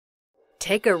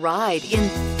Take a ride in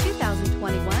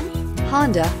 2021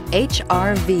 Honda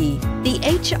HR-V.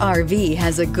 The HR-V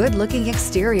has a good-looking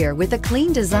exterior with a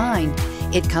clean design.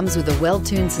 It comes with a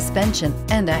well-tuned suspension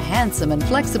and a handsome and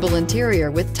flexible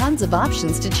interior with tons of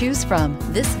options to choose from.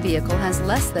 This vehicle has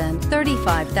less than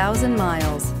 35,000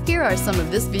 miles. Here are some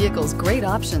of this vehicle's great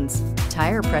options: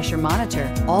 tire pressure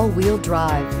monitor, all-wheel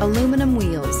drive, aluminum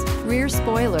wheels, rear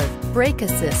spoiler, brake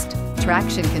assist,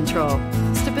 traction control,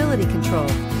 stability control,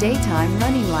 daytime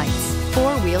running lights,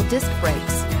 four-wheel disc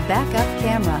brakes, backup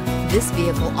camera. This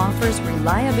vehicle offers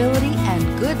reliability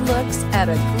and good looks at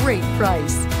a great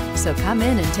price. So come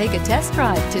in and take a test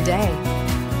drive today.